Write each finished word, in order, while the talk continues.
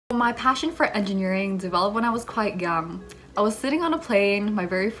My passion for engineering developed when I was quite young. I was sitting on a plane, my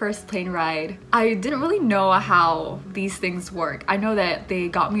very first plane ride. I didn't really know how these things work. I know that they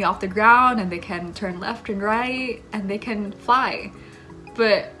got me off the ground and they can turn left and right and they can fly.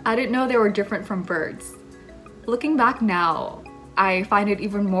 But I didn't know they were different from birds. Looking back now, I find it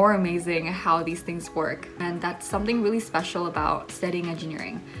even more amazing how these things work, and that's something really special about studying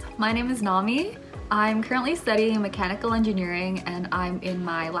engineering. My name is Nami. I'm currently studying mechanical engineering and I'm in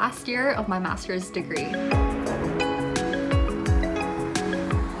my last year of my master's degree.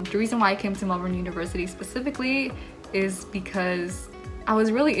 The reason why I came to Melbourne University specifically is because I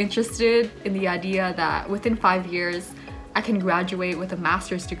was really interested in the idea that within 5 years I can graduate with a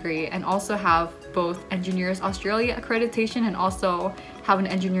master's degree and also have both Engineers Australia accreditation and also have an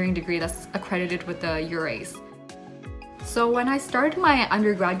engineering degree that's accredited with the EURAS. So when I started my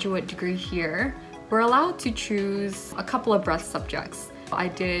undergraduate degree here, we're allowed to choose a couple of breadth subjects. I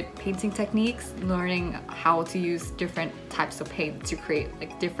did painting techniques, learning how to use different types of paint to create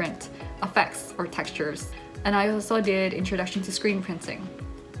like different effects or textures. And I also did introduction to screen printing.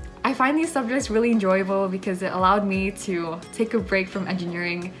 I find these subjects really enjoyable because it allowed me to take a break from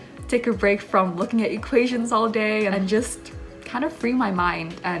engineering, take a break from looking at equations all day, and just kind of free my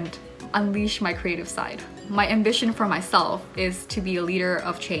mind and unleash my creative side. My ambition for myself is to be a leader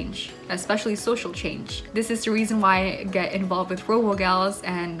of change, especially social change. This is the reason why I get involved with RoboGals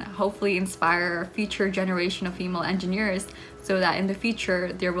and hopefully inspire a future generation of female engineers so that in the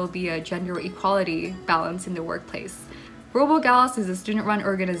future there will be a gender equality balance in the workplace. RoboGals is a student-run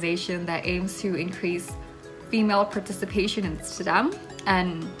organization that aims to increase female participation in STEM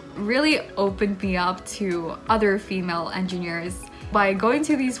and really opened me up to other female engineers. By going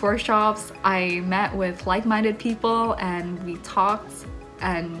to these workshops, I met with like-minded people and we talked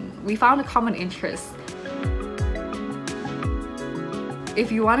and we found a common interest. If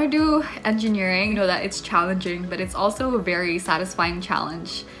you want to do engineering, you know that it's challenging, but it's also a very satisfying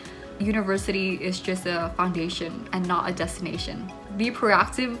challenge. University is just a foundation and not a destination. Be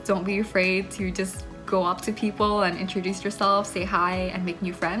proactive, don't be afraid to just go up to people and introduce yourself, say hi, and make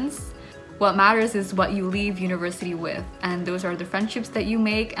new friends. What matters is what you leave university with, and those are the friendships that you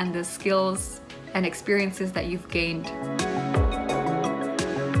make and the skills and experiences that you've gained.